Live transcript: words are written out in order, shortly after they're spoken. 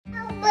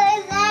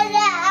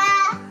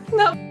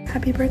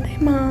Happy birthday,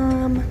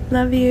 Mom.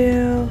 Love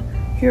you.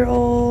 You're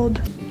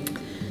old.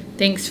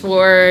 Thanks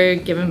for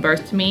giving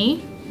birth to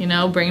me, you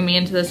know, bringing me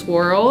into this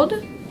world.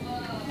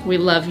 We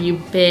love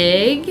you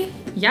big.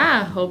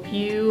 Yeah, hope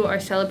you are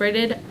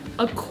celebrated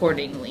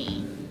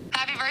accordingly.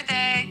 Happy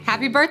birthday.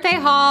 Happy birthday,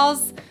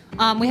 Halls.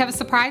 We have a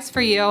surprise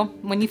for you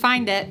when you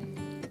find it.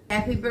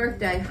 Happy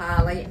birthday,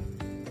 Holly.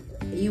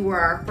 You were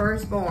our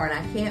firstborn.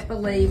 I can't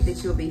believe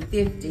that you'll be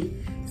 50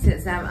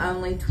 since I'm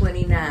only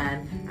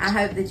 29. I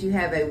hope that you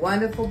have a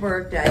wonderful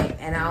birthday,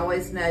 and I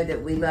always know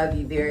that we love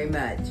you very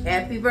much.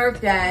 Happy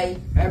birthday.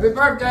 Happy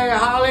birthday,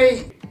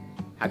 Holly.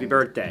 Happy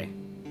birthday.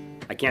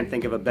 I can't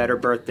think of a better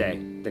birthday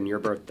than your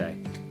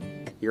birthday.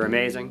 You're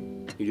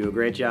amazing. You do a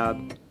great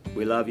job.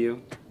 We love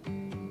you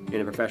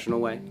in a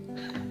professional way.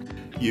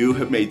 You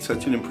have made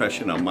such an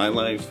impression on my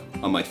life,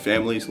 on my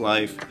family's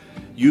life.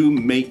 You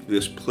make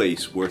this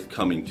place worth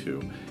coming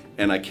to.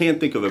 And I can't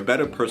think of a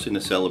better person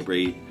to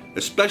celebrate,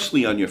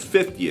 especially on your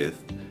 50th,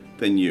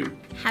 than you.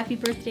 Happy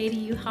birthday to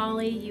you,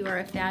 Holly. You are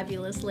a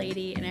fabulous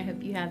lady, and I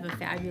hope you have a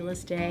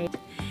fabulous day.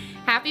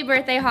 Happy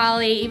birthday,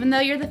 Holly. Even though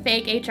you're the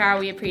fake HR,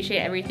 we appreciate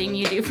everything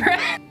you do for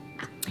us.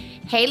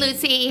 Hey,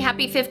 Lucy.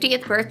 Happy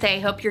 50th birthday.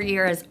 Hope your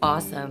year is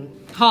awesome.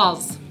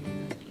 Halls,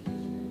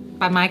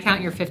 by my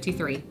count, you're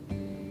 53.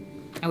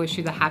 I wish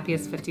you the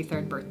happiest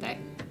 53rd birthday.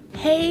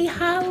 Hey,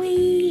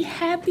 Holly.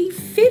 Happy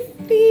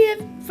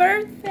 50th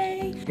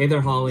birthday. Hey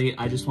there, Holly.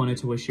 I just wanted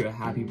to wish you a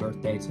happy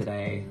birthday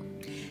today.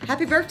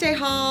 Happy birthday,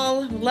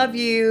 Hall. Love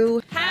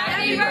you.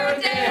 Happy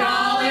birthday,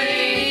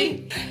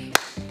 Holly.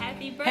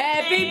 Happy birthday.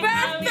 Happy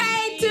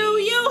birthday to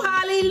you,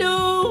 Holly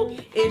Lou.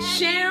 It's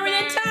Sharon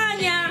and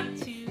Tanya.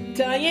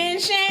 Tanya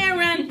and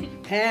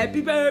Sharon.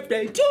 Happy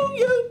birthday to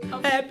you.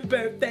 Happy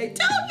birthday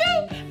to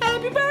you.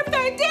 Happy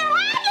birthday, dear Holly.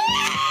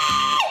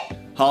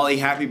 Holly,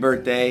 happy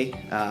birthday.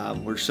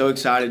 We're so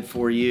excited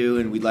for you,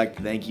 and we'd like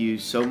to thank you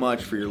so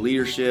much for your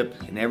leadership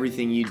and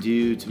everything you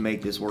do to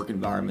make this work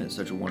environment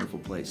such a wonderful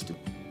place to be.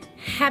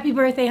 Happy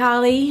birthday,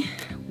 Holly.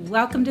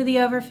 Welcome to the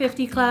Over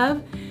 50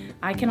 Club.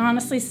 I can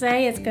honestly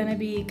say it's gonna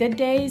be good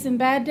days and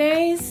bad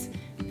days.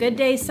 Good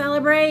days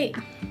celebrate.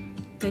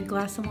 Good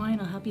glass of wine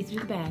will help you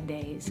through the bad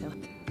days. So.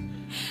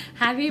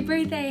 Happy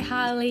birthday,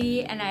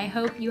 Holly, and I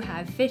hope you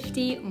have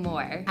 50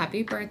 more.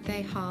 Happy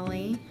birthday,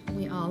 Holly.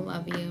 We all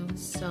love you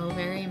so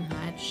very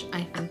much.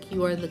 I think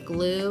you are the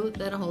glue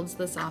that holds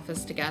this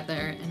office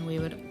together, and we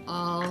would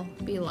all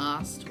be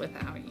lost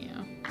without you.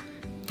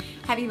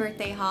 Happy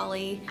birthday,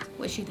 Holly.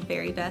 Wish you the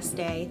very best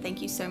day.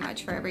 Thank you so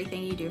much for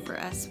everything you do for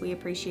us. We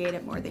appreciate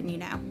it more than you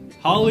know.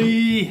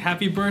 Holly,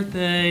 happy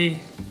birthday.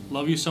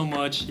 Love you so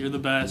much. You're the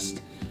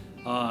best.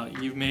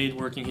 You've made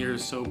working here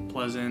so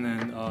pleasant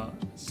and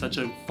such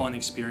a fun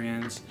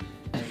experience.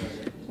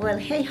 Well,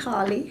 hey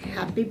Holly,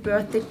 happy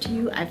birthday to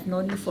you. I've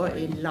known you for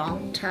a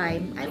long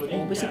time. I've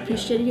always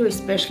appreciated you,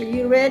 especially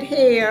your red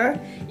hair.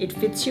 It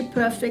fits you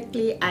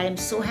perfectly. I am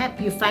so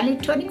happy you're finally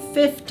turning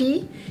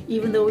 50,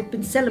 even though we've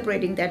been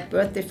celebrating that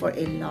birthday for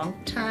a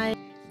long time.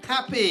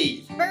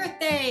 Happy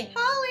Birthday,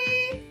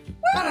 Holly!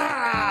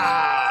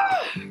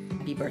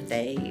 Happy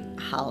birthday,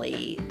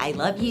 Holly. I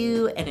love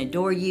you and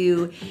adore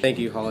you. Thank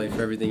you, Holly,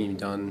 for everything you've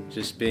done.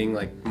 Just being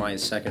like my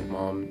second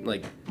mom,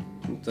 like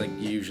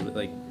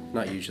usually,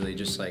 not usually,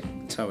 just like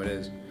it's how it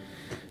is.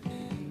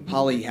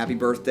 Holly, happy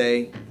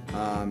birthday.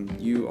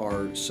 You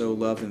are so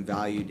loved and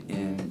valued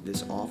in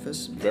this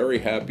office. Very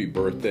happy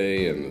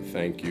birthday, and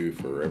thank you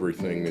for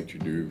everything that you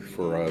do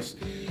for us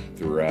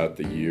throughout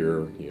the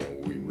year. You know,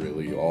 we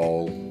really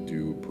all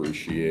do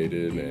appreciate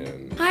it.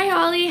 And Hi,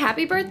 Holly.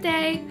 Happy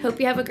birthday. Hope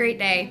you have a great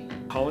day.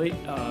 Holly,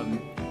 I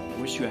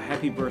wish you a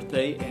happy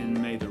birthday,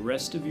 and may the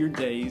rest of your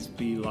days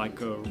be like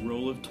a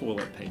roll of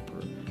toilet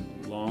paper,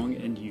 long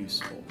and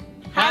useful.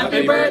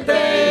 Happy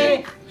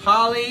birthday,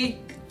 Holly,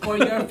 for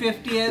your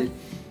 50th.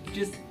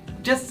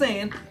 Just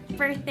saying.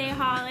 Birthday,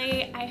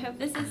 Holly. I hope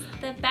this is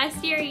the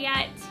best year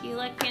yet. You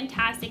look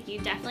fantastic. You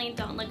definitely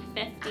don't look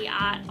 50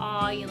 at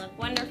all. You look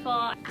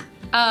wonderful.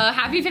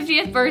 Happy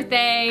 50th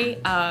birthday.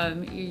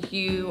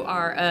 You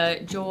are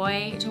a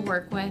joy to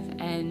work with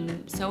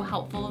and so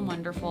helpful and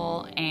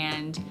wonderful,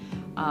 and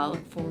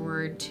look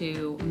forward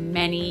to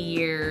many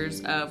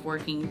years of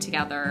working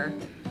together.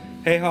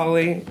 Hey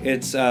Holly,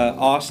 it's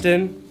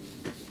Austin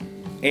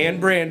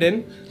and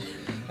Brandon,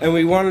 and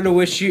we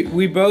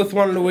both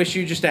wanted to wish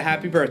you just a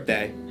happy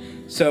birthday.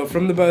 So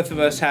from the both of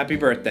us, happy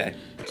birthday.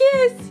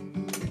 Kiss!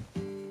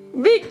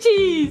 Big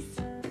cheese!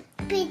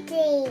 Big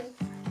cheese.